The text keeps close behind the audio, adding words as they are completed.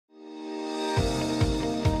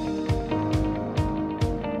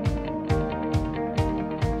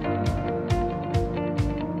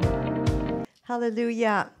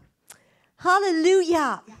Hallelujah.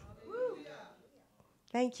 Hallelujah.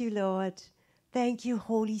 Thank you, Lord. Thank you,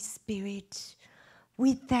 Holy Spirit.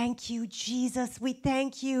 We thank you, Jesus. We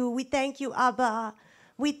thank you. We thank you, Abba.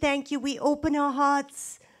 We thank you. We open our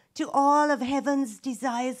hearts to all of heaven's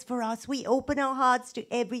desires for us. We open our hearts to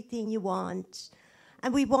everything you want.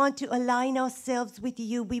 And we want to align ourselves with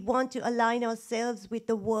you. We want to align ourselves with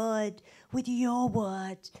the word, with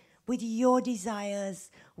your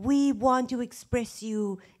desires. We want to express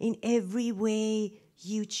you in every way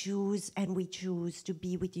you choose, and we choose to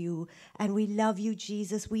be with you. And we love you,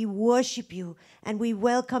 Jesus. We worship you, and we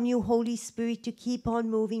welcome you, Holy Spirit, to keep on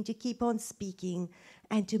moving, to keep on speaking,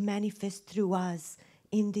 and to manifest through us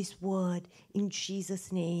in this word. In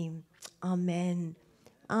Jesus' name, amen.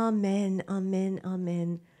 Amen, amen,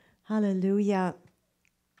 amen. Hallelujah.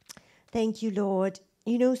 Thank you, Lord.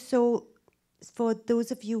 You know, so for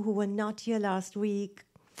those of you who were not here last week,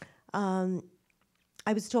 I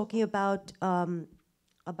was talking about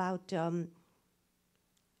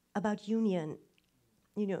union,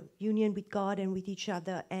 you know, union with God and with each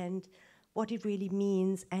other, and what it really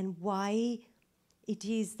means, and why it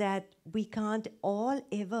is that we can't all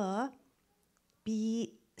ever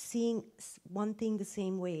be seeing one thing the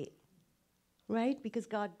same way, right? Because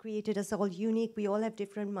God created us all unique. We all have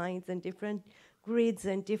different minds and different grids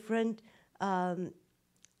and different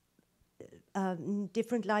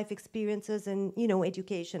different life experiences and, you know,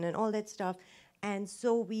 education and all that stuff. And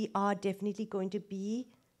so we are definitely going to be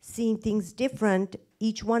seeing things different,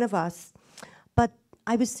 each one of us. But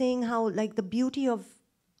I was saying how, like, the beauty of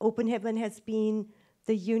Open Heaven has been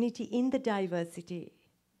the unity in the diversity,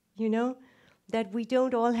 you know? That we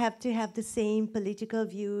don't all have to have the same political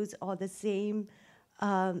views or the same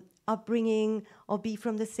upbringing or be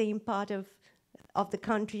from the same part of the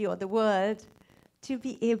country or the world to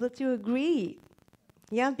be able to agree.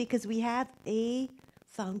 Yeah, because we have a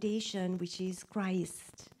foundation, which is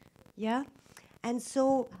Christ. Yeah? And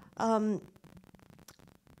so I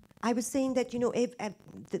was saying that, you know,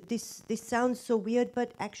 this sounds so weird,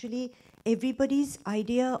 but actually everybody's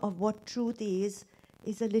idea of what truth is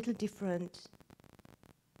a little different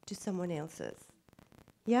to someone else's.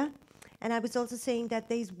 Yeah? And I was also saying that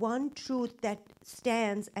there is one truth that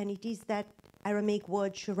stands, and it is that Aramaic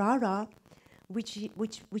word sharara, which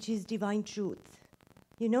is divine truth.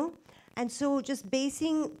 You know? And so just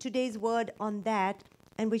basing today's word on that,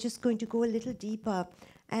 and we're just going to go a little deeper.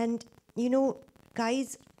 And, you know,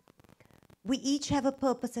 guys, we each have a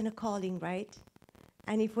purpose and a calling, right?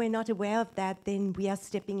 And if we're not aware of that, then we are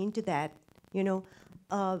stepping into that, you know.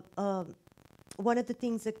 One of the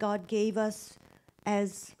things that God gave us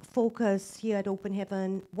as focus here at Open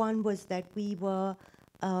Heaven, one was that we were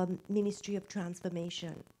ministry of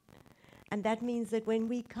transformation. And that means that when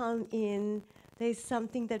we come in, there's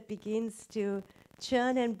something that begins to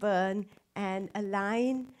churn and burn and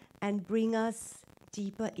align and bring us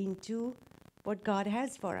deeper into what God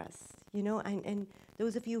has for us, you know. And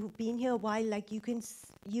those of you who've been here a while, like, you can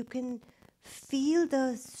feel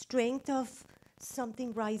the strength of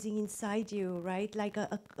something rising inside you, right? Like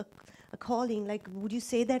a calling. Like, would you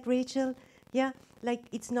say that, Rachel? Yeah, like,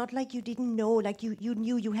 it's not like you didn't know, like you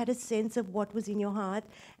knew, you had a sense of what was in your heart,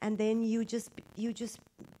 and then you just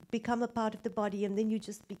become a part of the body, and then you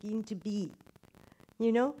just begin to be,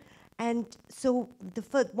 you know. And so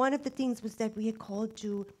one of the things was that we are called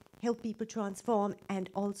to help people transform and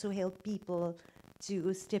also help people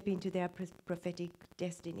to step into their prophetic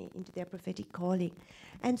destiny, into their prophetic calling.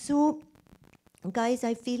 And so, guys,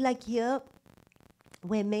 I feel like here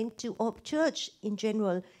we're meant to, or church in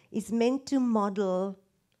general, is meant to model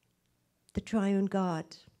the triune God.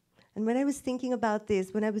 And when I was thinking about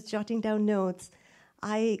this, when I was jotting down notes,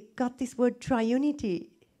 I got this word triunity,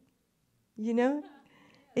 you know?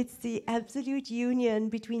 It's the absolute union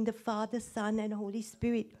between the Father, Son, and Holy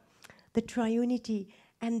Spirit, the triunity.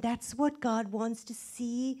 And that's what God wants to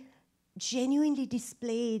see genuinely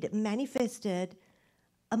displayed, manifested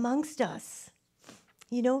amongst us,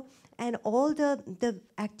 you know? And all the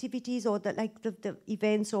activities or the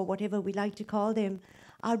events or whatever we like to call them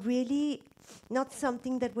are really not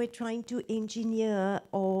something that we're trying to engineer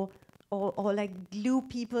or like glue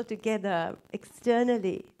people together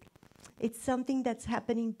externally. It's something that's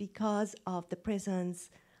happening because of the presence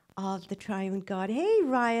of the triune God. Hey,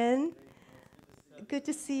 Ryan. Good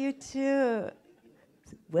to see you too.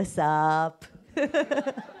 What's up?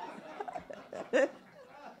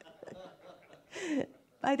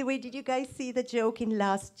 By the way, did you guys see the joke in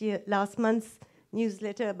last month's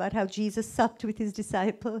newsletter about how Jesus supped with his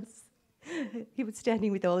disciples? He was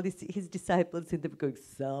standing with all his disciples and they were going,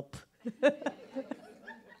 sup.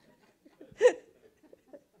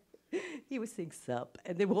 He was saying sup,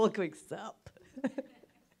 and they were all going sup.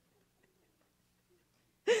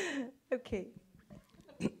 Okay.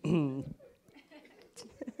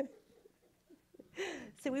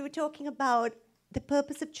 So we were talking about the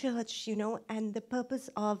purpose of church, and the purpose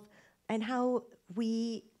of, and how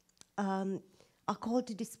we are called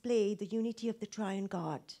to display the unity of the triune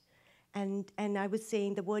God. And I was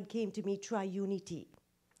saying, the word came to me, triunity.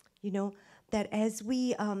 That as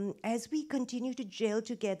we continue to gel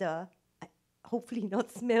together, hopefully not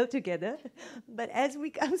smell together, but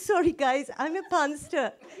I'm sorry guys, I'm a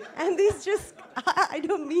punster, and this just, I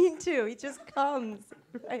don't mean to, it just comes,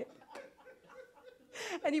 right?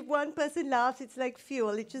 And if one person laughs, it's like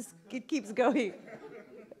fuel, it keeps going.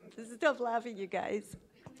 Just stop laughing, you guys.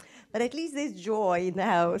 But at least there's joy in the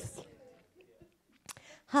house.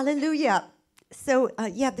 Hallelujah. So,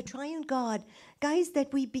 the triune God. Guys,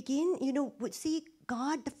 that we begin, see,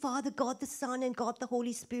 God the Father, God the Son, and God the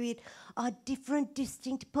Holy Spirit are different,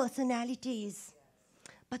 distinct personalities.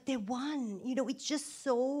 But they're one. It's just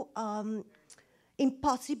so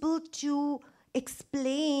impossible to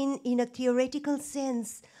explain in a theoretical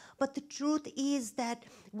sense. But the truth is that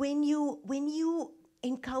when you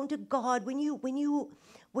encounter God, when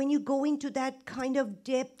you go into that kind of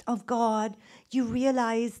depth of God, you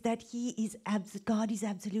realize that God is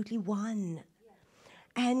absolutely one.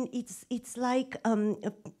 And it's like,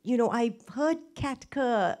 I've heard Kat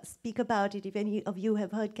Kerr speak about it. If any of you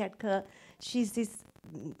have heard Kat Kerr, she's this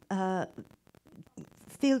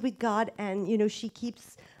filled with God, and, she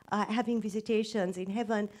keeps having visitations in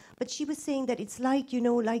heaven. But she was saying that it's like,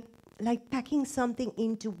 like packing something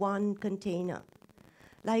into one container.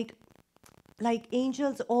 Like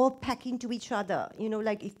angels all pack into each other.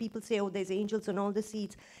 Like if people say, oh, there's angels on all the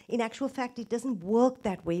seats. In actual fact, it doesn't work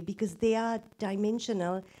that way because they are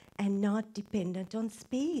dimensional and not dependent on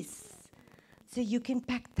space. So you can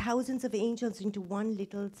pack thousands of angels into one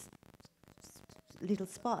little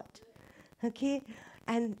spot. Okay?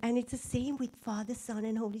 And it's the same with Father, Son,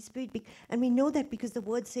 and Holy Spirit. And we know that because the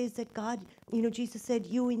word says that God, Jesus said,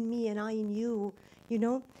 you in me and I in you,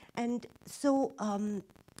 And so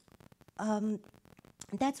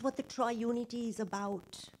that's what the triunity is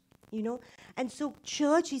about, And so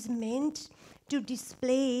church is meant to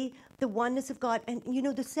display the oneness of God. And,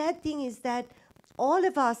 the sad thing is that all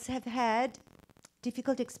of us have had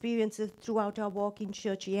difficult experiences throughout our walk in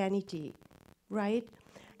churchianity, right?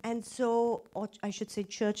 And so, or I should say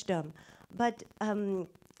churchdom. But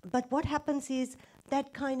what happens is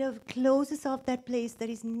that kind of closes off that place that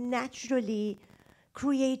is naturally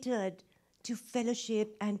created to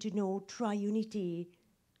fellowship and to know triunity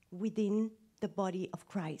within the body of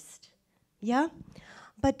Christ. Yeah?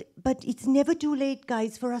 But it's never too late,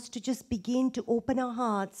 guys, for us to just begin to open our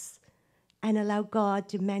hearts and allow God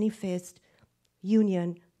to manifest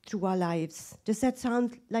union through our lives. Does that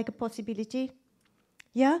sound like a possibility?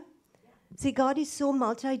 Yeah? See, God is so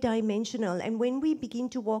multidimensional, and when we begin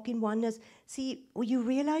to walk in oneness, see, you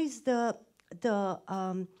realize the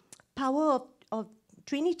power of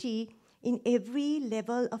Trinity in every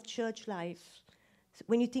level of church life. So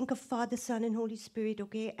when you think of Father, Son, and Holy Spirit,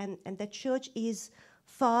 okay, and the church is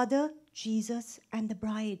Father, Jesus, and the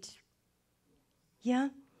bride. Yeah?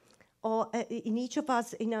 Or in each of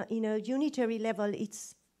us, in a unitary level,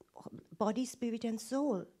 it's body, spirit, and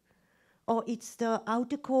soul. Or it's the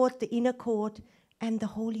outer court, the inner court, and the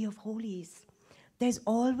Holy of Holies. There's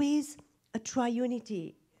always a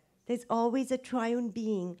triunity. There's always a triune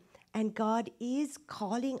being. And God is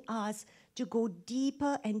calling us to go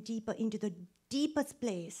deeper and deeper into the deepest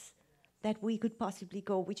place that we could possibly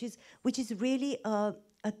go, which is really a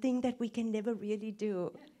thing that we can never really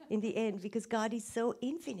do in the end, because God is so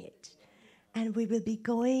infinite. And we will be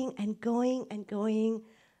going and going and going,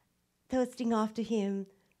 thirsting after Him,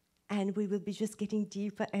 and we will be just getting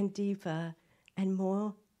deeper and deeper and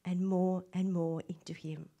more and more and more into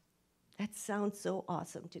Him. That sounds so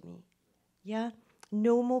awesome to me. Yeah?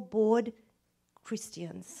 No more bored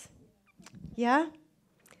Christians. Yeah?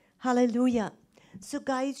 Hallelujah. So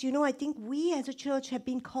guys, I think we as a church have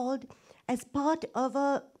been called as part of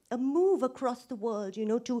a move across the world,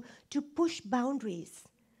 to push boundaries,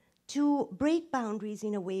 to break boundaries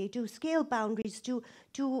in a way, to scale boundaries, to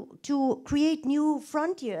create new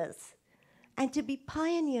frontiers, and to be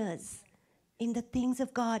pioneers in the things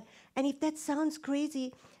of God. And if that sounds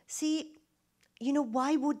crazy, see,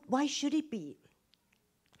 why should it be?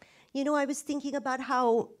 I was thinking about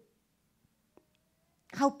how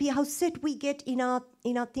set we get in our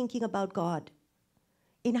thinking about God,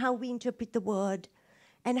 in how we interpret the word,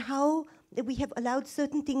 and how we have allowed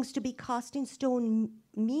certain things to be cast in stone,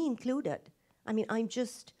 me included. I mean, I'm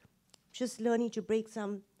just learning to break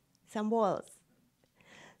some some walls.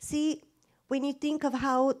 See, when you think of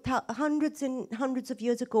how hundreds and hundreds of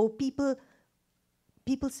years ago, people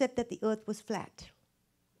said that the earth was flat.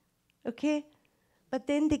 Okay? But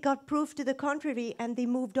then they got proof to the contrary, and they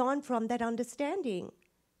moved on from that understanding.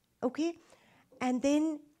 Okay? And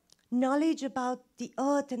then knowledge about the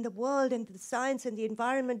earth and the world and the science and the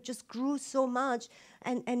environment just grew so much.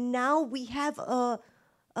 And now we have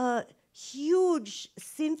a huge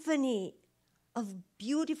symphony of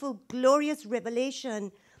beautiful, glorious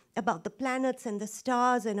revelation about the planets and the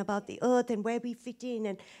stars and about the earth and where we fit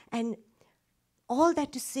in. And all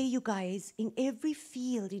that to say, you guys, in every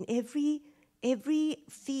field, in every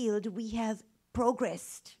field, we have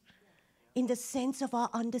progressed in the sense of our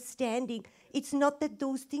understanding. It's not that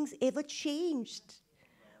those things ever changed.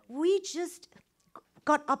 We just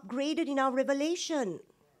got upgraded in our revelation.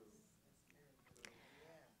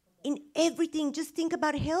 In everything, just think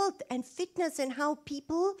about health and fitness and how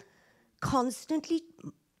people constantly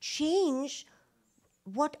change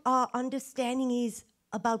what our understanding is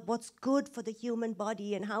about what's good for the human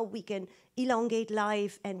body and how we can elongate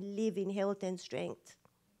life and live in health and strength.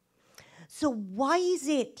 So why is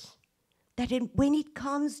it that when it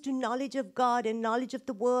comes to knowledge of God and knowledge of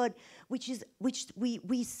the Word, which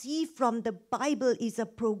we see from the Bible is a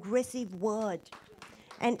progressive word,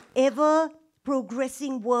 an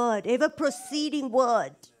ever-progressing word, ever-proceeding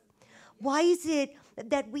word, why is it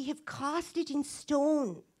that we have cast it in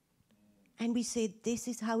stone? And we say, this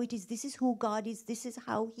is how it is, this is who God is, this is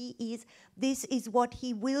how He is, this is what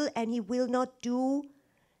He will and He will not do,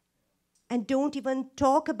 and don't even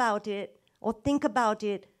talk about it or think about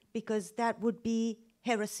it, because that would be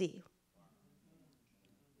heresy.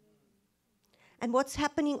 And what's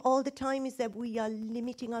happening all the time is that we are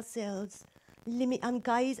limiting ourselves. And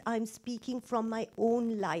guys, I'm speaking from my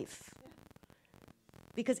own life,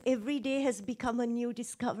 because every day has become a new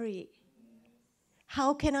discovery.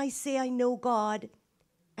 How can I say I know God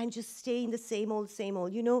and just stay in the same old, same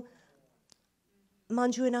old? You know,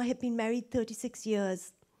 Manju and I have been married 36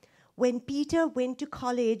 years. When Peter went to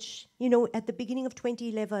college, you know, at the beginning of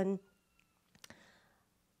 2011,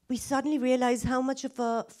 we suddenly realized how much of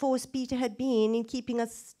a force Peter had been in keeping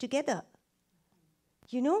us together.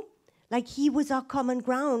 You know, like he was our common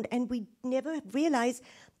ground, and we never realized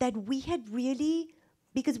that we had really,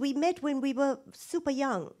 because we met when we were super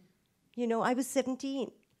young. You know, I was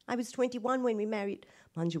 17. I was 21 when we married.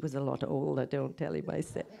 Manju was a lot older, don't tell him I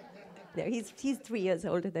said. No, he's 3 years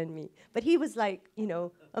older than me. But he was like, you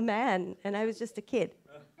know, a man, and I was just a kid.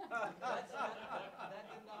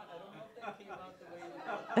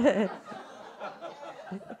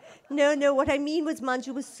 No, what I mean was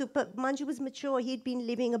Manju was mature. He'd been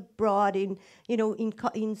living abroad in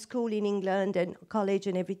school in England and college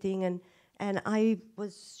and everything, and I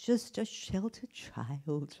was just a sheltered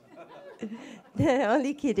child.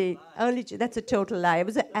 Only kidding. That's a total lie.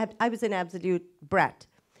 I was an absolute brat.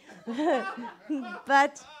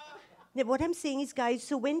 But what I'm saying is, guys,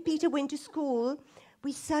 so when Peter went to school,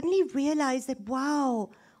 we suddenly realized that,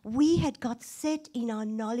 wow, we had got set in our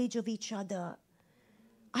knowledge of each other.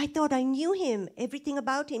 I thought I knew him, everything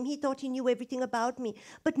about him. He thought he knew everything about me.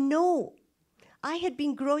 But no, I had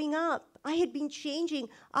been growing up. I had been changing.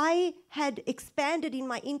 I had expanded in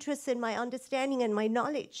my interests and my understanding and my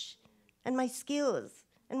knowledge and my skills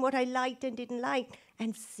and what I liked and didn't like.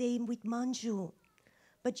 And same with Manju.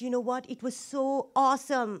 But you know what? It was so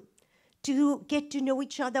awesome to get to know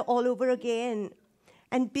each other all over again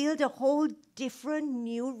and build a whole different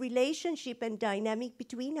new relationship and dynamic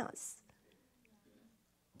between us.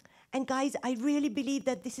 And guys, I really believe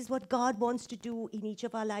that this is what God wants to do in each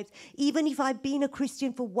of our lives. Even if I've been a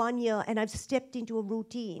Christian for 1 year and I've stepped into a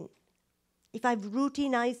routine, if I've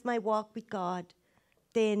routinized my walk with God,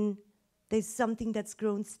 then there's something that's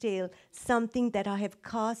grown stale, something that I have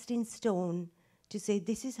cast in stone to say,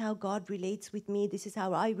 this is how God relates with me, this is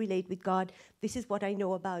how I relate with God, this is what I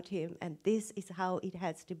know about Him, and this is how it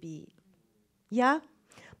has to be. Yeah?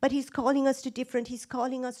 But He's calling us to different. He's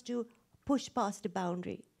calling us to push past a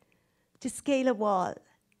boundary, to scale a wall,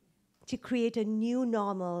 to create a new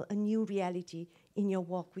normal, a new reality in your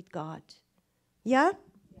walk with God. Yeah?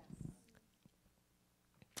 Yes.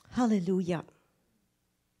 Hallelujah.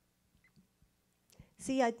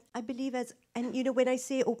 See, I believe and you know, when I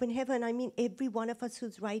say open heaven, I mean every one of us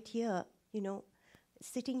who's right here, you know,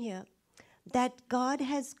 sitting here, that God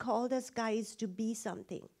has called us, guys, to be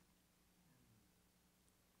something.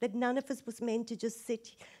 That none of us was meant to just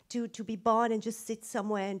sit, to be born and just sit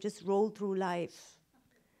somewhere and just roll through life.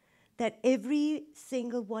 That every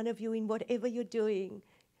single one of you, in whatever you're doing,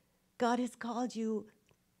 God has called you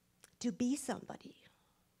to be somebody.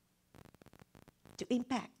 to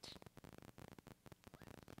impact,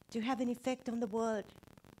 to have an effect on the world,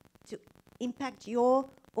 to impact your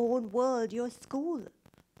own world, your school,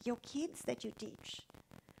 your kids that you teach.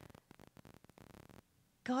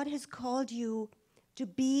 God has called you to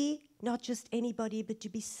be not just anybody, but to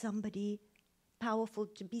be somebody powerful,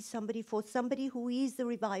 to be somebody who is the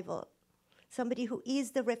revival, somebody who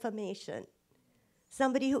is the reformation,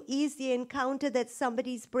 somebody who is the encounter that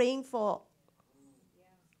somebody's praying for.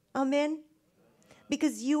 Yeah. Amen?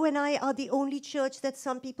 Because you and I are the only church that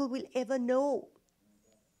some people will ever know.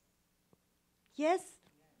 Yes?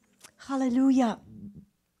 Hallelujah.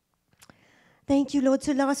 Thank you, Lord.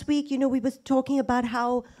 So last week, we were talking about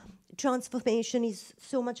how transformation is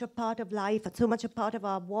so much a part of life, so much a part of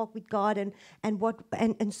our walk with God,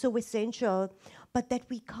 and so essential, but that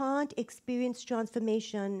we can't experience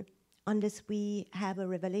transformation unless we have a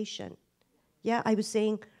revelation. Yeah, I was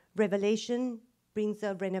saying revelation brings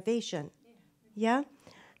a renovation. Yeah?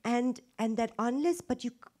 And that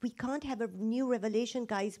we can't have a new revelation,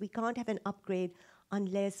 guys. We can't have an upgrade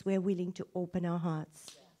unless we're willing to open our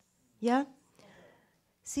hearts. Yeah?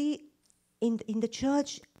 See, in the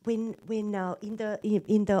church, in the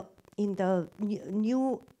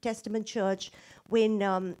New Testament church, when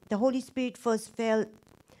the Holy Spirit first fell,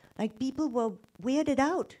 like people were weirded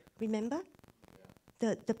out. Remember,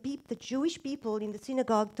 the Jewish people in the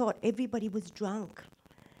synagogue thought everybody was drunk,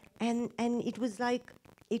 and it was like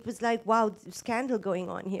wow, scandal going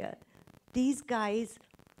on here. These guys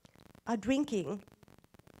are drinking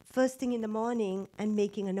first thing in the morning and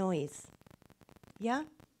making a noise. Yeah?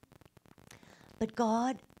 But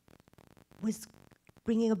God was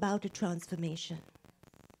bringing about a transformation.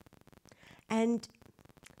 And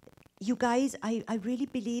you guys, I really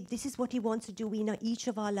believe this is what He wants to do in each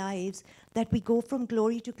of our lives, that we go from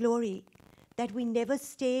glory to glory, that we never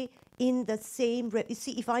stay in the same... You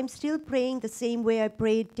see, if I'm still praying the same way I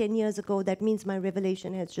prayed 10 years ago, that means my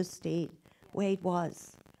revelation has just stayed where it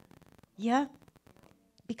was. Yeah?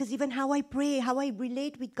 Because even how I pray, how I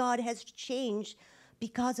relate with God has changed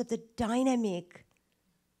because of the dynamic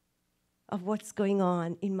of what's going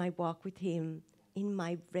on in my walk with Him, in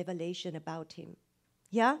my revelation about Him.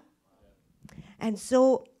 Yeah? And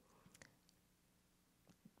so,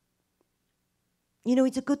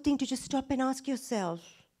 it's a good thing to just stop and ask yourself,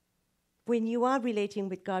 when you are relating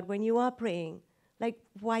with God, when you are praying, like,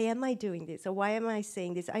 why am I doing this? Or why am I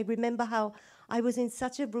saying this? I remember how I was in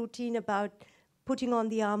such a routine about putting on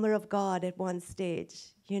the armor of God at one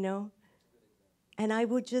stage, And I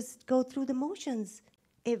would just go through the motions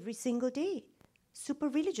every single day, super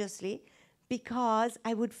religiously, because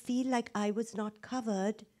I would feel like I was not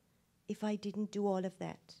covered if I didn't do all of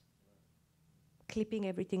that. Clipping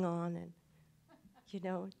everything on and,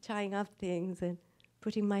 tying up things and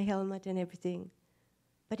putting my helmet and everything.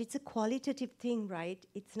 But it's a qualitative thing, right?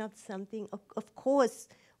 It's not something... Of course,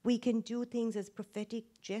 we can do things as prophetic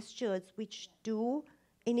gestures, which do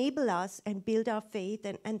enable us and build our faith,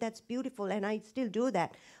 and that's beautiful, and I still do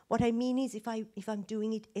that. What I mean is if I'm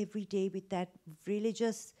doing it every day with that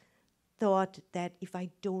religious thought that if I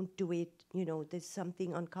don't do it, there's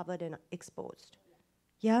something uncovered and exposed.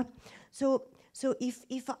 Yeah? So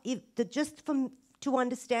to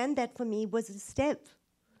understand that for me was a step,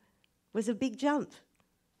 was a big jump.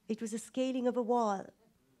 It was a scaling of a wall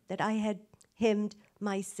that I had hemmed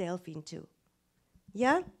myself into.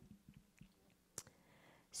 Yeah?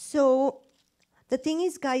 So the thing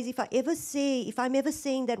is, guys, if I'm ever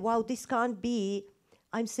saying that, wow, this can't be,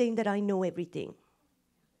 I'm saying that I know everything.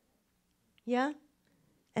 Yeah?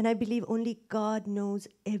 And I believe only God knows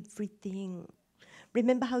everything.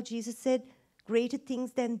 Remember how Jesus said, greater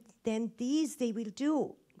things than these they will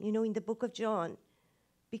do, in the book of John.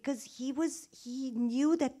 Because he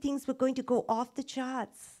knew that things were going to go off the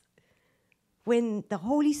charts. When the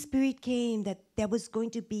Holy Spirit came, that there was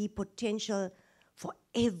going to be potential for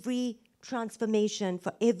every transformation,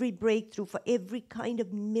 for every breakthrough, for every kind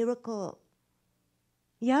of miracle.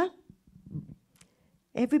 Yeah?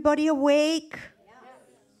 Everybody awake? Yes.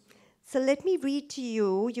 So let me read to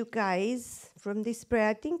you guys, from this prayer.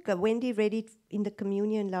 I think Wendy read it in the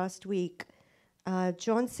communion last week.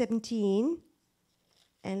 John 17,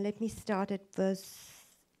 and let me start at verse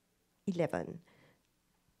 11.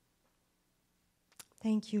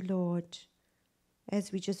 Thank you, Lord,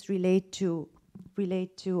 as we just relate to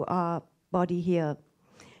our body here.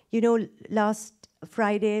 Last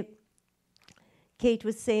Friday, Kate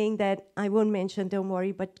was saying that, I won't mention, don't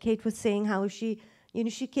worry, but Kate was saying how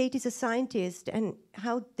Kate is a scientist, and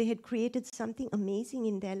how they had created something amazing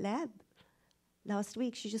in their lab. Last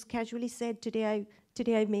week, she just casually said, today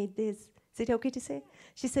I made this. Is it okay to say?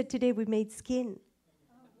 She said, today we made skin.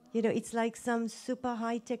 You know, it's like some super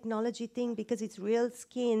high technology thing because it's real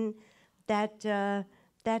skin that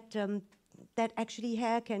that actually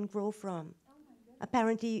hair can grow from.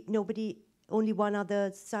 Apparently, only one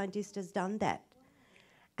other scientist has done that.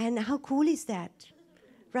 And how cool is that?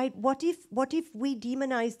 Right? What if we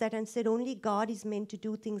demonized that and said only God is meant to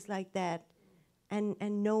do things like that? And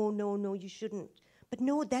no, you shouldn't. But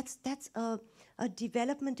no, that's a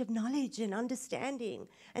development of knowledge and understanding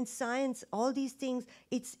and science, all these things.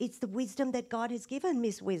 It's the wisdom that God has given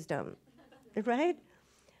Miss Wisdom, right?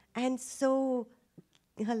 And so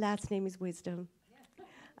her last name is Wisdom.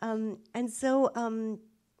 And so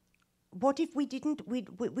what if we didn't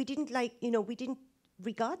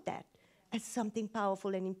regard that as something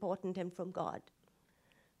powerful and important and from God?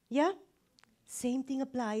 Yeah? Same thing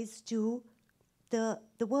applies to the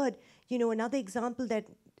word. You know, another example that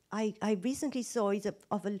I recently saw is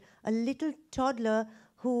of a little toddler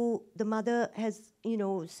who the mother has,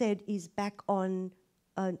 said is back on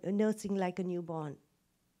nursing like a newborn.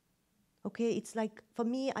 Okay, it's like, for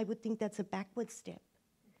me, I would think that's a backward step.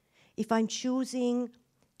 If I'm choosing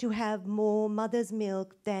to have more mother's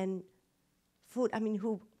milk than food, I mean,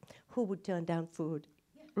 who would turn down food,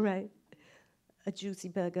 right? A juicy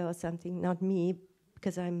burger or something, not me,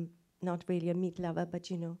 because I'm not really a meat lover, but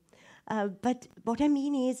But what I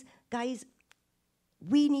mean is, guys,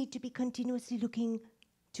 we need to be continuously looking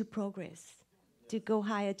to progress, to go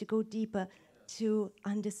higher, to go deeper, to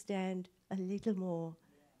understand a little more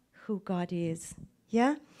who God is.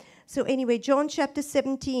 Yeah? So anyway, John chapter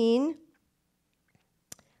 17.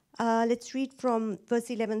 Let's read from verse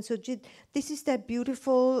 11. So this is that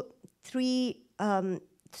beautiful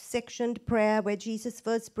three-sectioned prayer where Jesus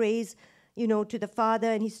first prays, to the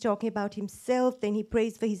Father, and he's talking about himself. Then he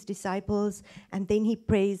prays for his disciples, and then he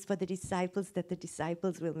prays for the disciples that the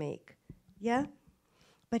disciples will make. Yeah?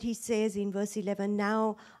 But he says in verse 11,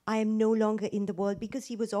 now I am no longer in the world, because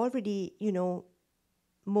he was already,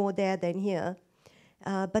 more there than here.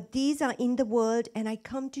 But these are in the world, and I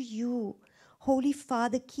come to you. Holy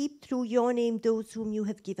Father, keep through your name those whom you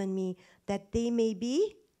have given me, that they may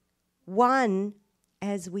be one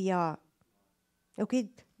as we are. Okay,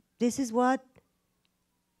 this is what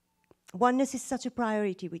oneness is such a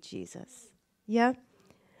priority with Jesus. Yeah?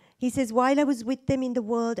 He says, while I was with them in the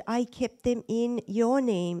world, I kept them in your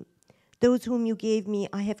name. Those whom you gave me,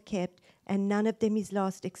 I have kept, and none of them is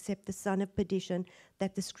lost except the son of perdition,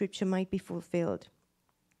 that the scripture might be fulfilled.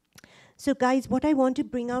 So guys, what I want to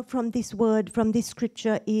bring out from this word, from this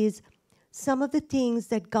scripture, is some of the things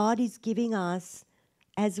that God is giving us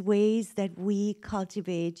as ways that we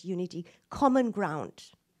cultivate unity, common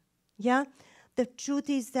ground. Yeah? The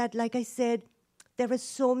truth is that, like I said, there are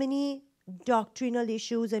so many doctrinal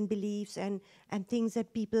issues and beliefs and things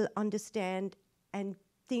that people understand and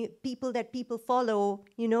people that people follow,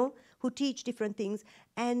 who teach different things.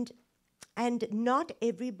 And not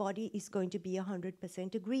everybody is going to be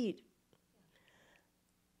 100% agreed.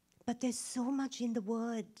 But there's so much in the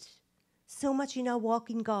Word, so much in our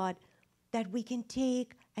walk in God that we can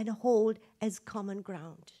take and hold as common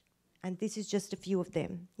ground. And this is just a few of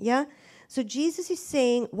them. Yeah? So Jesus is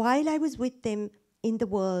saying, while I was with them in the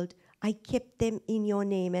world, I kept them in your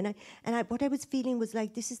name. And what I was feeling was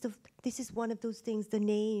like, this is one of those things, the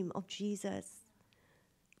name of Jesus.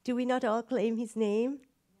 Do we not all claim his name?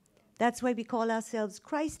 That's why we call ourselves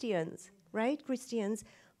Christians, right? Christians,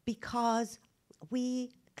 because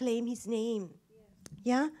we claim his name.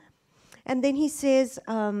 Yeah? And then he says,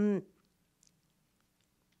 okay,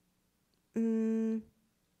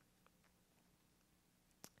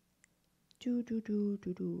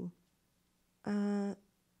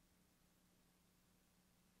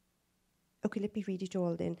 let me read it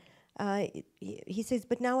all then. He says,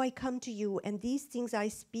 but now I come to you, and these things I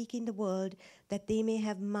speak in the world, that they may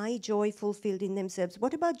have my joy fulfilled in themselves.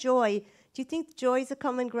 What about joy? Do you think joy is a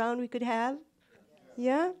common ground we could have?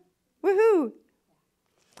 Yeah? Woohoo!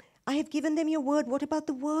 I have given them your word. What about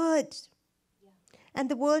the word? Yeah. And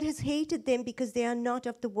the world has hated them because they are not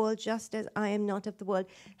of the world, just as I am not of the world.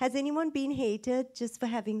 Has anyone been hated just for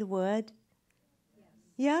having the word? Yes.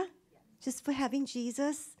 Yeah? Yes. Just for having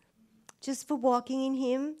Jesus? Just for walking in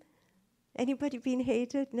him? Anybody been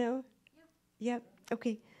hated? No? Yeah.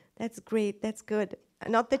 Okay. That's great. That's good.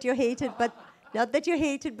 Not that you're hated, but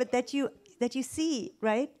that you see,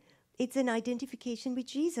 right? It's an identification with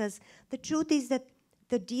Jesus. The truth is that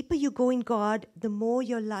the deeper you go in God, the more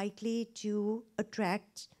you're likely to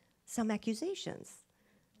attract some accusations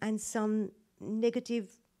and some negative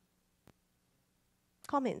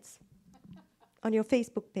comments on your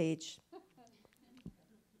Facebook page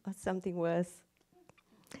or something worse.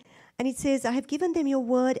 And it says, I have given them your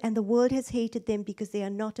word, and the world has hated them because they are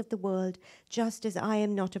not of the world, just as I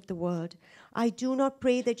am not of the world. I do not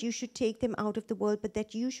pray that you should take them out of the world, but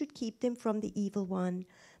that you should keep them from the evil one.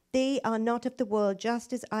 They are not of the world,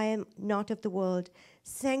 just as I am not of the world.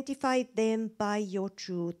 Sanctify them by your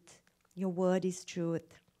truth. Your word is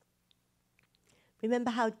truth. Remember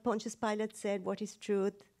how Pontius Pilate said, what is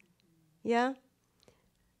truth? Yeah?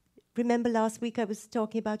 Remember last week I was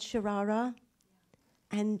talking about Sharara?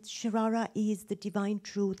 And Sharara is the divine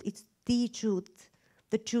truth. It's the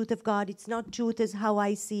truth of God. It's not truth as how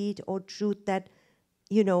I see it, or truth that,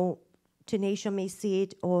 Tanisha may see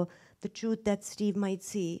it, or the truth that Steve might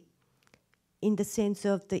see, in the sense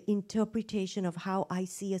of the interpretation of how I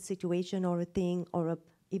see a situation or a thing or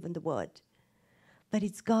even the word. But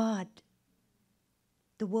it's God,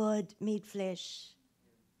 the word made flesh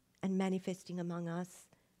and manifesting among us.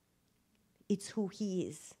 It's who he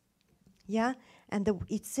is. Yeah? And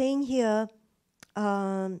it's saying here,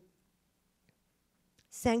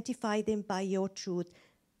 sanctify them by your truth.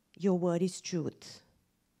 Your word is truth.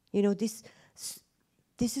 This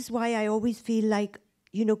is why I always feel like,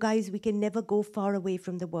 guys, we can never go far away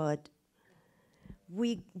from the word.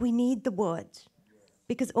 We need the word.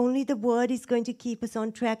 Because only the word is going to keep us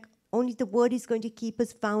on track. Only the word is going to keep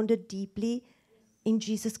us founded deeply in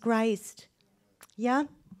Jesus Christ. Yeah?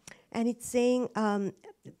 And it's saying,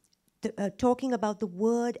 talking about the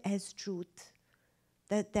word as truth,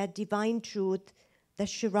 that divine truth, the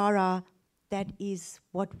Sharara, that is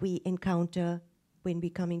what we encounter when we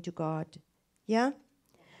come into God. Yeah?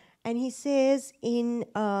 And he says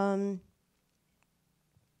again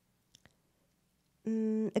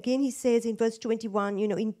he says in verse 21,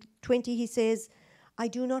 in 20 he says, I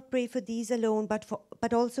do not pray for these alone,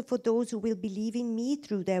 but also for those who will believe in me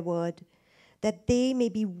through their word, that they may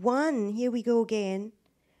be one, here we go again,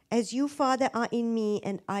 as you, Father, are in me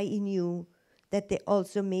and I in you, that they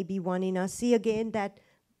also may be one in us. See again that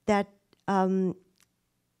the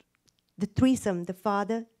threesome, the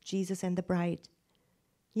Father, Jesus, and the bride.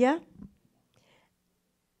 Yeah?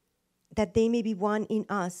 That they may be one in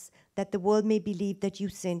us, that the world may believe that you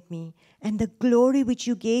sent me. And the glory which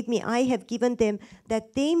you gave me, I have given them,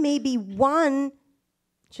 that they may be one,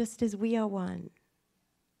 just as we are one.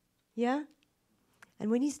 Yeah? And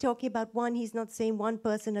when he's talking about one, he's not saying one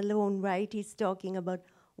person alone, right? He's talking about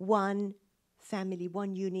one family,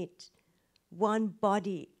 one unit, one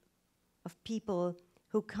body of people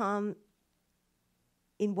who come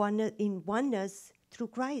in oneness through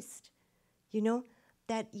Christ.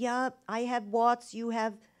 That, I have warts, you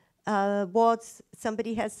have warts,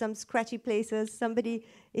 somebody has some scratchy places, somebody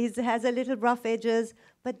has a little rough edges,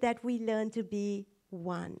 but that we learn to be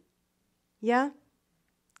one. Yeah?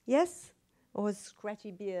 Yes? Or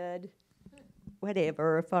scratchy beard,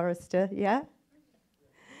 whatever, Forrester, yeah?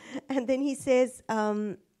 And then he says,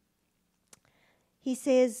 let's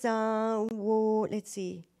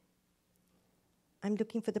see. I'm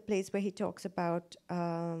looking for the place where he talks about,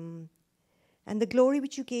 and the glory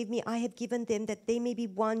which you gave me, I have given them, that they may be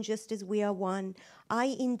one just as we are one. I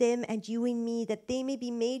in them and you in me, that they may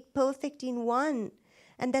be made perfect in one,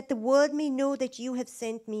 and that the world may know that you have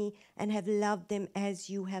sent me and have loved them as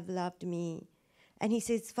you have loved me. And he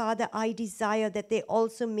says, Father, I desire that they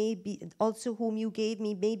also whom you gave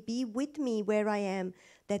me, may be with me where I am,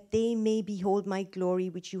 that they may behold my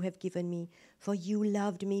glory which you have given me. For you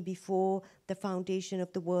loved me before the foundation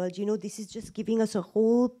of the world. This is just giving us a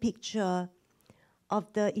whole picture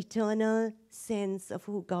of the eternal sense of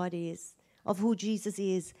who God is, of who Jesus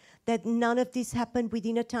is. That none of this happened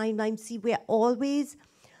within a timeline. See, we're always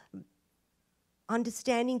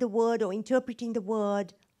understanding the word or interpreting the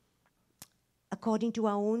word according to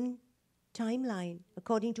our own timeline,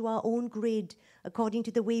 according to our own grid, according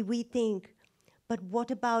to the way we think. But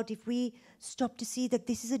what about if we stop to see that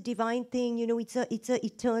this is a divine thing? It's an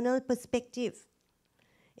eternal perspective.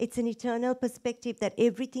 It's an eternal perspective, that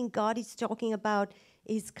everything God is talking about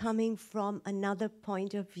is coming from another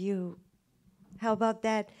point of view. How about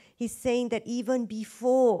that? He's saying that even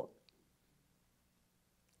before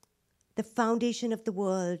the foundation of the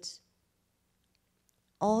world,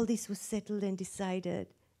 all this was settled and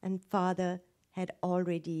decided, and Father had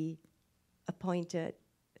already appointed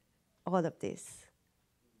all of this.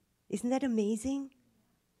 Isn't that amazing?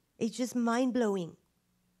 It's just mind-blowing.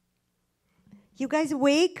 You guys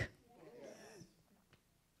awake?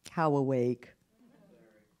 How awake?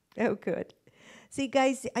 Oh, good. See,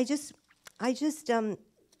 guys,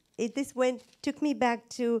 took me back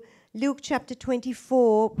to Luke chapter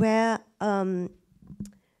 24, where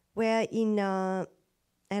in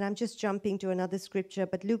and I'm just jumping to another scripture,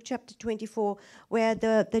 but Luke chapter 24, where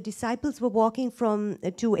the disciples were walking from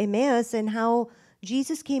to Emmaus, and how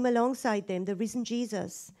Jesus came alongside them, the risen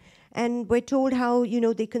Jesus. And we're told how,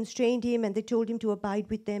 they constrained him and they told him to abide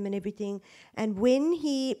with them and everything. And when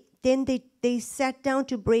they sat down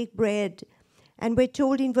to break bread. And we're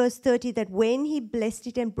told in verse 30 that when he blessed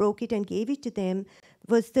it and broke it and gave it to them,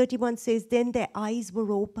 verse 31 says, then their eyes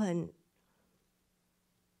were open.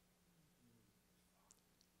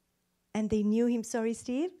 And they knew him. Sorry,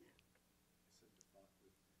 Steve?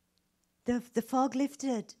 The fog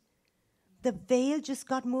lifted. The veil just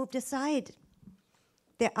got moved aside.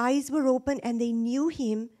 Their eyes were open and they knew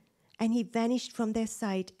him, and he vanished from their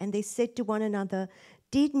sight. And they said to one another,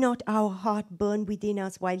 did not our heart burn within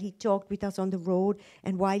us while he talked with us on the road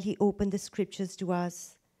and while he opened the scriptures to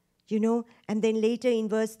us? And then later in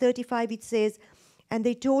verse 35 it says, and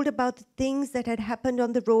they told about the things that had happened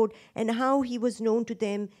on the road and how he was known to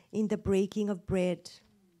them in the breaking of bread.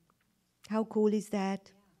 How cool is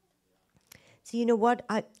that? So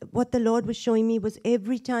what the Lord was showing me was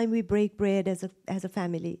every time we break bread as a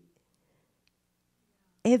family,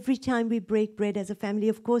 every time we break bread as a family,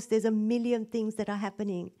 of course, there's a million things that are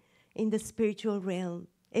happening in the spiritual realm,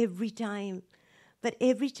 every time. But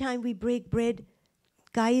every time we break bread,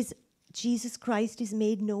 guys, Jesus Christ is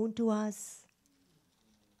made known to us.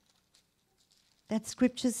 That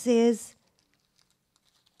scripture says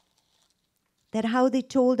that how they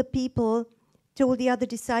told the other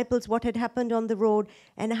disciples what had happened on the road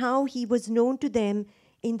and how he was known to them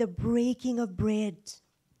in the breaking of bread.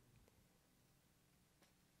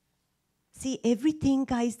 See, everything,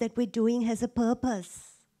 guys, that we're doing has a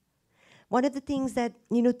purpose. One of the things that,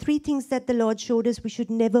 3 things that the Lord showed us we should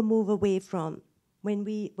never move away from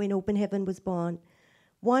when Open Heaven was born.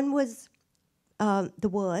 One was the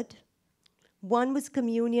Word. One was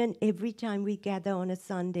communion every time we gather on a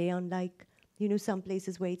Sunday, unlike, some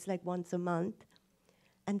places where it's like once a month.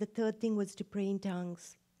 And the third thing was to pray in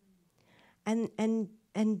tongues. And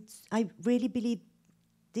I really believe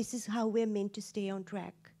this is how we're meant to stay on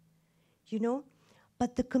track.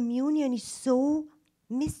 But the communion is so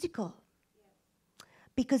mystical.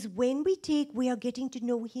 Because when we take, we are getting to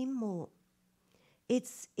know him more.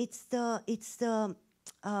 It's the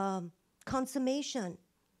consummation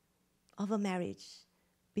of a marriage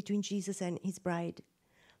between Jesus and his bride.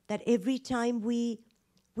 That every time we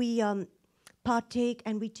partake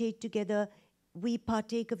and we take together, we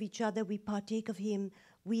partake of each other, we partake of him,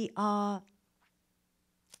 we are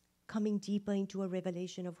coming deeper into a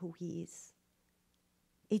revelation of who he is.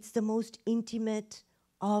 It's the most intimate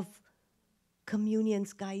of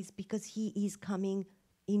communions, guys, because he is coming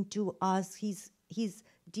into us. His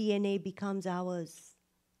DNA becomes ours.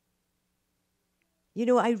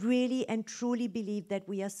 I really and truly believe that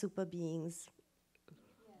we are super beings.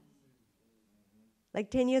 Like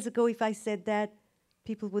 10 years ago, if I said that,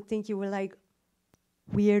 people would think you were like,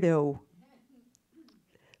 weirdo.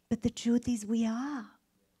 But the truth is we are.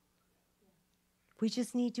 We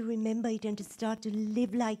just need to remember it and to start to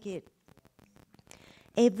live like it.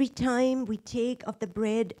 Every time we take of the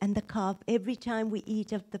bread and the cup, every time we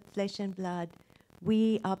eat of the flesh and blood,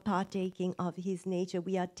 we are partaking of his nature.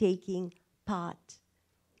 We are taking part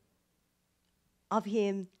of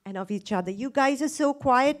him and of each other. You guys are so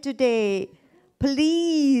quiet today.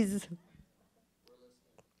 Please.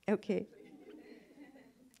 Okay.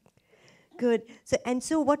 Good.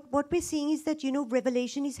 So what we're seeing is that,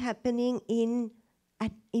 revelation is happening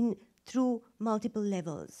through multiple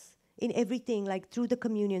levels. In everything, like through the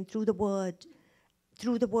communion, through the word,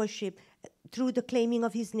 through the worship, through the claiming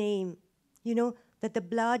of his name, that the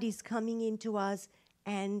blood is coming into us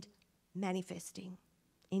and manifesting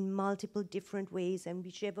in multiple different ways, and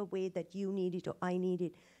whichever way that you need it or I need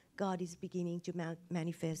it, God is beginning to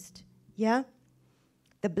manifest. Yeah?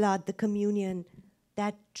 The blood, the communion,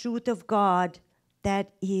 that truth of God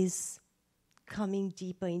that is coming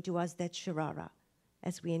deeper into us, that sharara,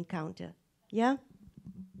 as we encounter. Yeah?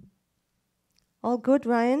 All good,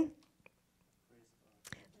 Ryan?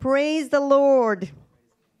 Praise the Lord.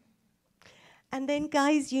 And then,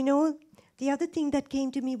 guys, the other thing that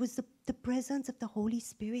came to me was the presence of the Holy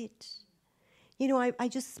Spirit. I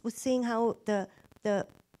just was saying how the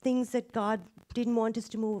things that God didn't want us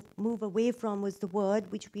to move away from was the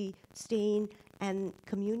Word, which we stay in, and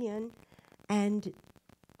communion. And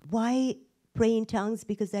why pray in tongues?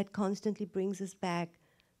 Because that constantly brings us back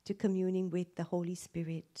to communing with the Holy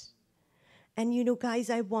Spirit. And guys,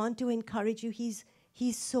 I want to encourage you. He's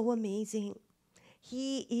so amazing.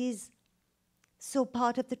 He is so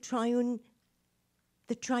part of the triunity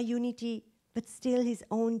but still his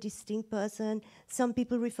own distinct person. Some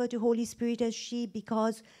people refer to Holy Spirit as she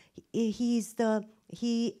because he,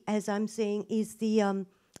 as I'm saying, is the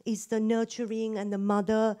nurturing and the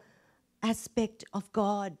mother aspect of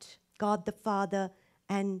God, God the Father,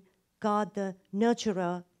 and God the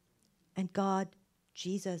nurturer, and God,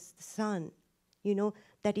 Jesus the Son. You know,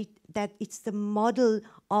 that it's the model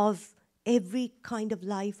of every kind of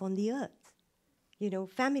life on the earth, you know,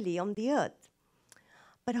 family on the earth.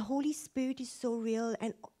 But the Holy Spirit is so real,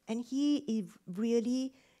 and he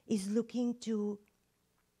really is looking to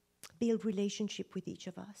build relationship with each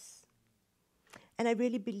of us. And I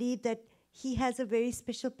really believe that he has a very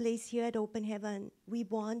special place here at Open Heaven. We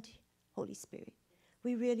want Holy Spirit.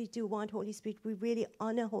 We really do want Holy Spirit. We really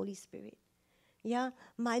honor Holy Spirit. Yeah,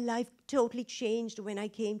 my life totally changed when I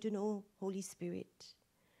came to know Holy Spirit.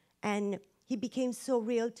 And he became so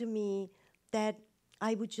real to me that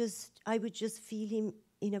I would just feel him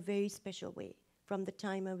in a very special way from the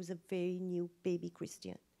time I was a very new baby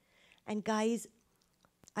Christian. And guys,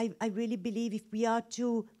 I really believe if we are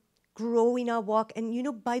to grow in our walk, and you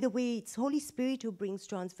know, by the way, it's Holy Spirit who brings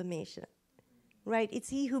transformation, right? It's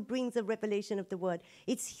he who brings the revelation of the word.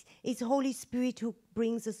 It's Holy Spirit who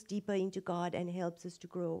brings us deeper into God and helps us to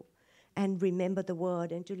grow and remember the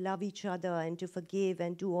word and to love each other and to forgive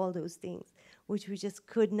and do all those things, which we just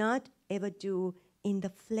could not ever do in the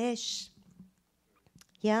flesh.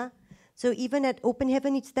 Yeah? So even at Open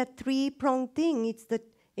Heaven, it's that three-pronged thing.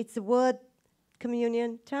 It's the word,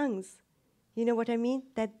 communion, tongues. You know what I mean?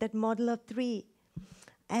 That model of three.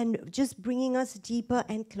 And just bringing us deeper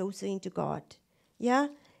and closer into God. Yeah?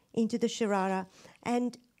 Into the Sharara.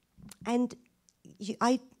 And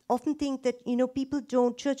I often think that, you know,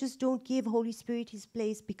 churches don't give Holy Spirit his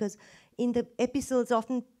place, because in the epistles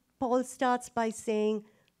often Paul starts by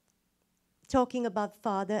talking about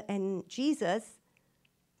Father and Jesus.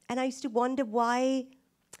 And I used to wonder why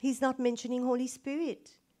he's not mentioning Holy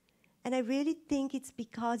Spirit. And I really think it's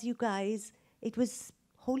because, you guys, it was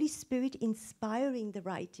Holy Spirit inspiring the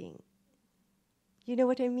writing. You know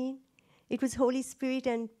what I mean? It was Holy Spirit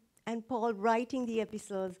and Paul writing the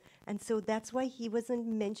epistles. And so that's why he wasn't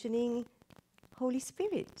mentioning Holy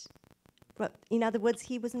Spirit. In other words,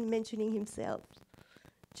 he wasn't mentioning himself.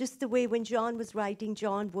 Just the way when John was writing,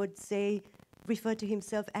 John would refer to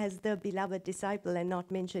himself as the beloved disciple and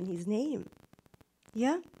not mention his name.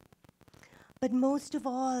 Yeah? But most of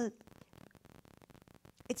all,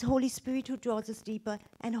 it's Holy Spirit who draws us deeper,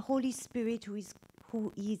 and Holy Spirit who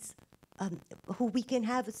we can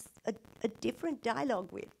have a different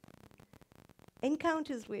dialogue with,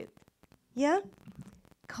 encounters with. Yeah?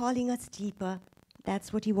 Calling us deeper.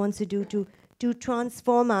 That's what he wants to do, to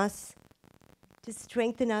transform us, to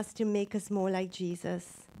strengthen us, to make us more like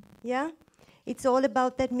Jesus. Yeah? It's all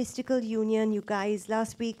about that mystical union, you guys.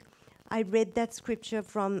 Last week, I read that scripture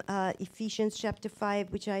from Ephesians chapter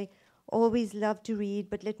 5, which I always love to read,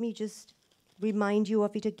 but let me just remind you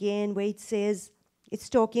of it again, where it says, it's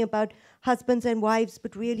talking about husbands and wives,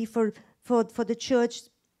 but really for the church,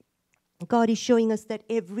 God is showing us that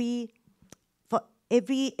every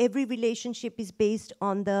relationship is based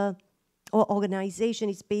on or organization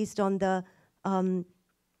is based on the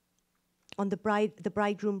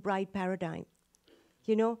bridegroom-bride paradigm.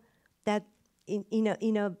 You know, that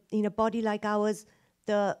in a body like ours,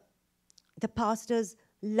 the pastors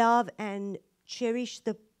love and cherish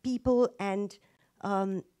the people and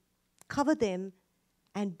cover them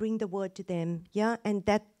and bring the word to them. Yeah, and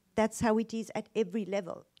that's how it is at every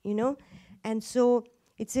level. You know, and so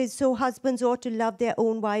it says, so husbands ought to love their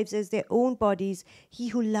own wives as their own bodies. He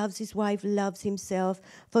who loves his wife loves himself.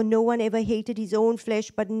 For no one ever hated his own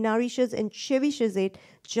flesh, but nourishes and cherishes it,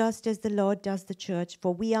 just as the Lord does the church.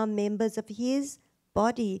 For we are members of his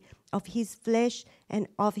body, of his flesh, and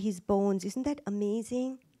of his bones. Isn't that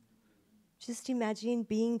amazing? Just imagine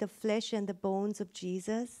being the flesh and the bones of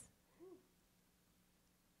Jesus.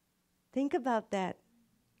 Think about that.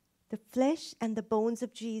 The flesh and the bones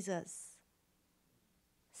of Jesus.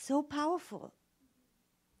 So powerful.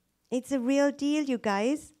 It's a real deal, you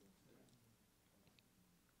guys.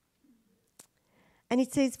 And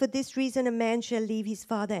it says, for this reason a man shall leave his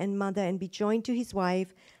father and mother and be joined to his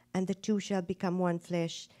wife, and the two shall become one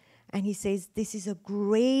flesh. And he says, this is a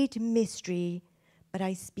great mystery, but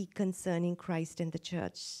I speak concerning Christ and the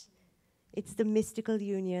church. It's the mystical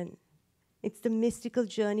union. It's the mystical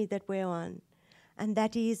journey that we're on. And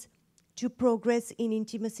that is to progress in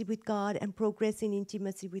intimacy with God and progress in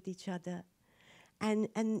intimacy with each other. And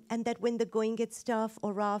that when the going gets tough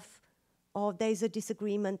or rough, or there's a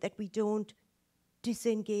disagreement, that we don't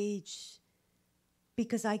disengage,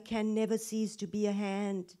 because I can never cease to be a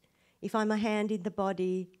hand. If I'm a hand in the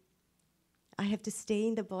body, I have to stay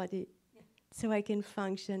in the body so I can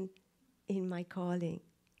function in my calling.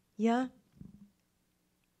 Yeah?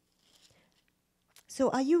 So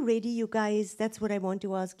are you ready, you guys? That's what I want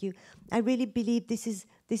to ask you. I really believe this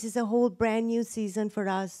is a whole brand new season for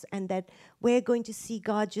us, and that we're going to see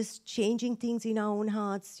God just changing things in our own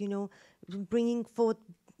hearts, bringing forth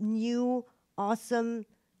new, awesome,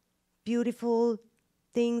 beautiful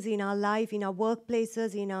things in our life, in our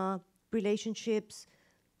workplaces, in our relationships,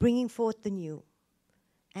 bringing forth the new.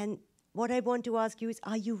 And what I want to ask you is,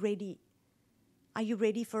 are you ready? Are you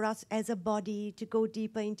ready for us as a body to go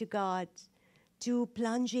deeper into God, to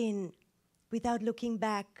plunge in without looking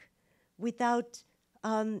back, without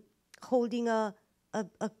holding a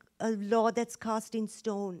law that's cast in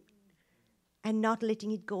stone and not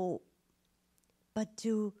letting it go, but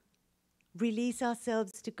to release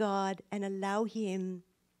ourselves to God and allow Him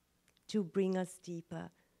to bring us deeper,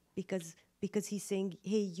 because He's saying,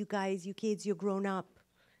 hey, you guys, you kids, you're grown up,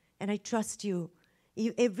 and I trust you.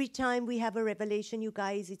 Every time we have a revelation, you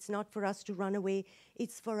guys, it's not for us to run away.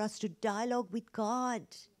 It's for us to dialogue with God.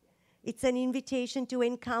 It's an invitation to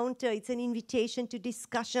encounter. It's an invitation to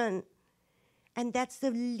discussion. And that's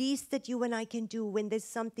the least that you and I can do when there's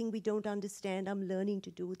something we don't understand. I'm learning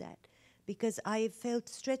to do that, because I have felt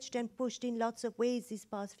stretched and pushed in lots of ways these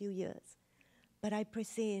past few years. But I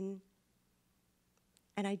press in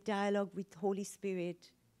and I dialogue with Holy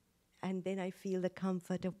Spirit, and then I feel the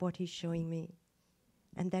comfort of what He's showing me.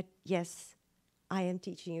 And that, yes, I am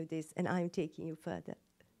teaching you this, and I am taking you further.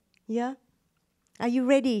 Yeah? Are you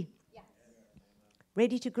ready? Yes.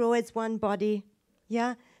 Ready to grow as one body?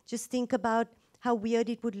 Yeah? Just think about how weird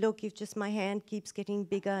it would look if just my hand keeps getting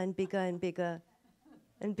bigger and bigger and bigger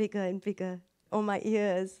and bigger and bigger. Or my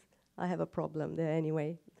ears. I have a problem there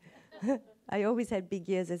anyway. I always had big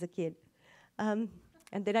ears as a kid. And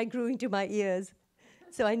then I grew into my ears.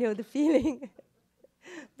 So I know the feeling.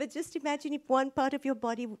 But just imagine if one part of your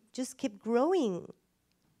body just kept growing,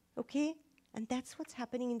 okay? And that's what's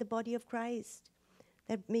happening in the body of Christ.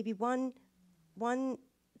 That maybe one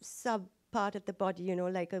sub part of the body,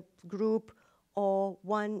 like a group or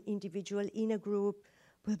one individual in a group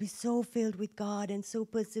will be so filled with God and so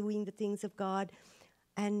pursuing the things of God.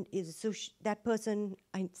 And that person,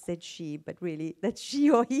 I said she, but really, that she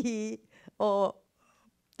or he or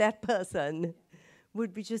that person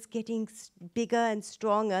would be just getting bigger and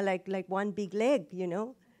stronger, like one big leg,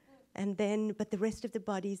 And then, but the rest of the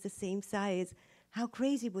body is the same size. How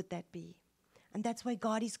crazy would that be? And that's why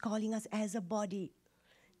God is calling us as a body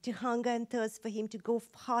to hunger and thirst for Him, to go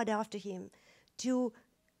hard after Him, to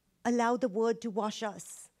allow the Word to wash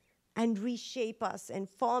us and reshape us and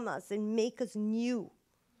form us and make us new,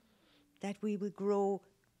 that we will grow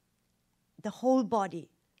the whole body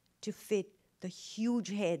to fit the huge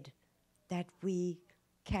head that we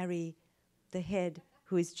carry, the head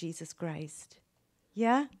who is Jesus Christ.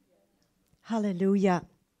 Yeah? Hallelujah.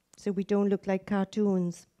 So we don't look like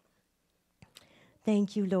cartoons.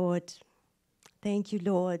 Thank you, Lord. Thank you,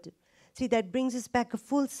 Lord. See, that brings us back a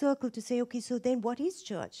full circle to say, okay, so then what is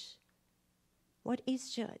church? What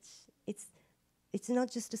is church? It's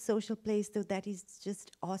not just a social place, though that is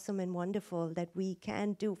just awesome and wonderful, that we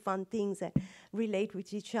can do fun things that relate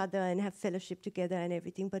with each other and have fellowship together and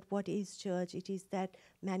everything. But what is church? It is that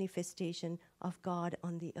manifestation of God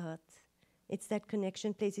on the earth. It's that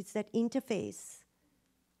connection place. It's that interface,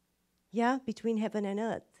 yeah, between heaven and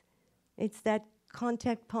earth. It's that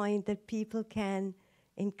contact point that people can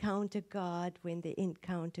encounter God when they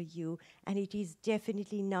encounter you. And it is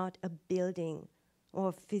definitely not a building or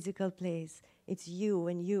a physical place. It's you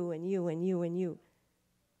and you and you and you and you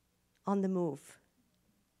on the move.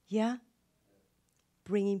 Yeah?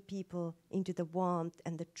 Bringing people into the warmth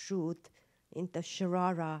and the truth, in the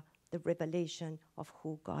sharara, the revelation of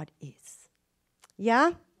who God is.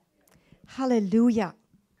 Yeah? Hallelujah.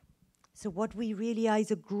 So what we really are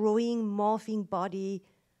is a growing, morphing body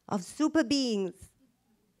of super beings.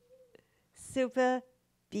 Super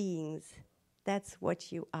beings. That's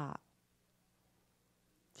what you are.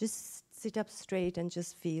 Just sit up straight and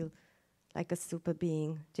just feel like a super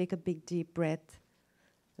being. Take a big deep breath.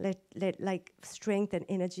 Let like strength and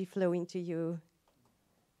energy flow into you.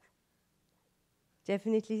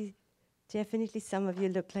 Definitely some of you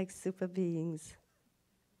look like super beings.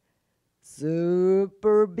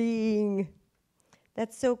 Super being.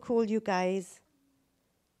 That's so cool, you guys.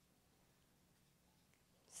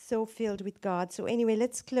 So filled with God. So anyway,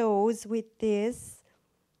 let's close with this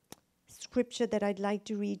scripture that I'd like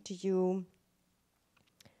to read to you.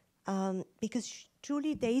 Because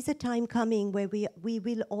truly there is a time coming where we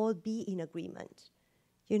will all be in agreement.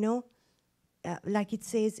 Like it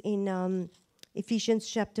says in Ephesians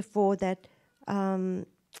chapter 4 that Even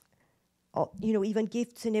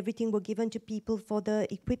gifts and everything were given to people for the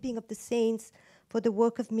equipping of the saints, for the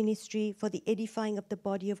work of ministry, for the edifying of the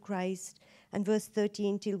body of Christ. And verse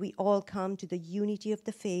 13, till we all come to the unity of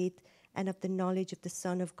the faith and of the knowledge of the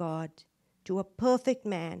Son of God, to a perfect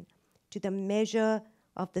man, to the measure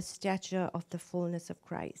of the stature of the fullness of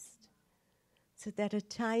Christ. So that a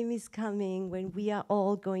time is coming when we are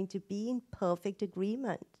all going to be in perfect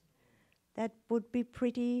agreement. That would be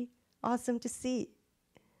pretty awesome to see.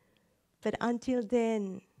 But until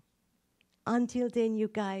then, you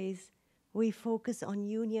guys, we focus on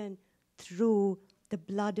union through the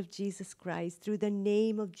blood of Jesus Christ, through the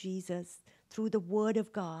name of Jesus, through the Word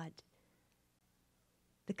of God,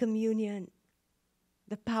 the communion,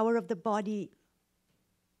 the power of the body.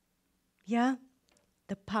 Yeah?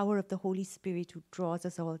 The power of the Holy Spirit who draws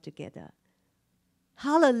us all together.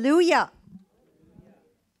 Hallelujah!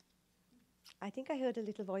 I think I heard a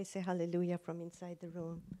little voice say hallelujah from inside the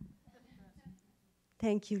room.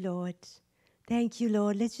 Thank you, Lord. Thank you,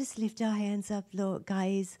 Lord. Let's just lift our hands up, Lord,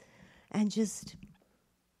 guys, and just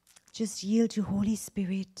yield to Holy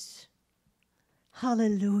Spirit.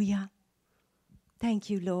 Hallelujah. Thank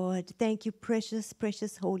you, Lord. Thank you, precious,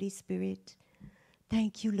 precious Holy Spirit.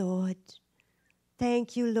 Thank you, Lord.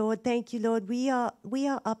 Thank you, Lord. Thank you, Lord. We are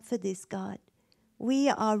up for this, God. We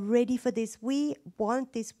are ready for this. We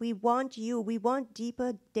want this. We want you. We want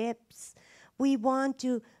deeper depths. We want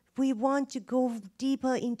to go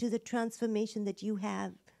deeper into the transformation that you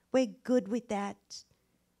have. We're good with that.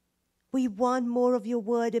 We want more of your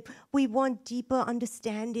word. We want deeper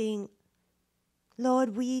understanding.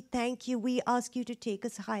 Lord, we thank you. We ask you to take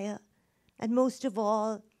us higher. And most of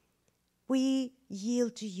all, we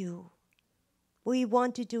yield to you. We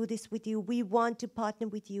want to do this with you. We want to partner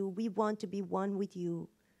with you. We want to be one with you.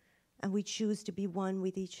 And we choose to be one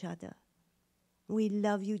with each other. We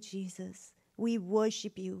love you, Jesus. We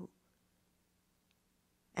worship you.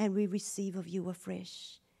 And we receive of you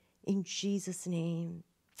afresh. In Jesus' name,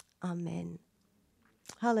 amen.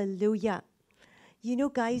 Hallelujah. You know,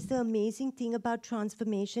 guys, the amazing thing about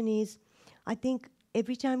transformation is, I think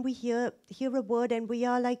every time we hear a word and we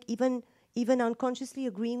are like even unconsciously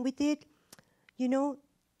agreeing with it, you know,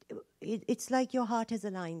 it's like your heart has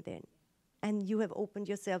aligned then. And you have opened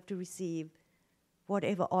yourself to receive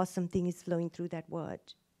whatever awesome thing is flowing through that word,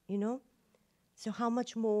 you know? So how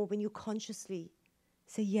much more when you consciously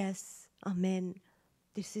say, yes, amen,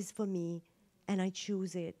 this is for me, and I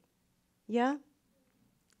choose it. Yeah?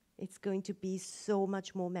 It's going to be so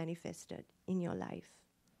much more manifested in your life.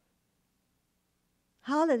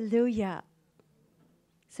 Hallelujah.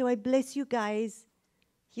 So I bless you guys.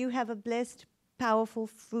 You have a blessed, powerful,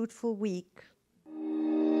 fruitful week.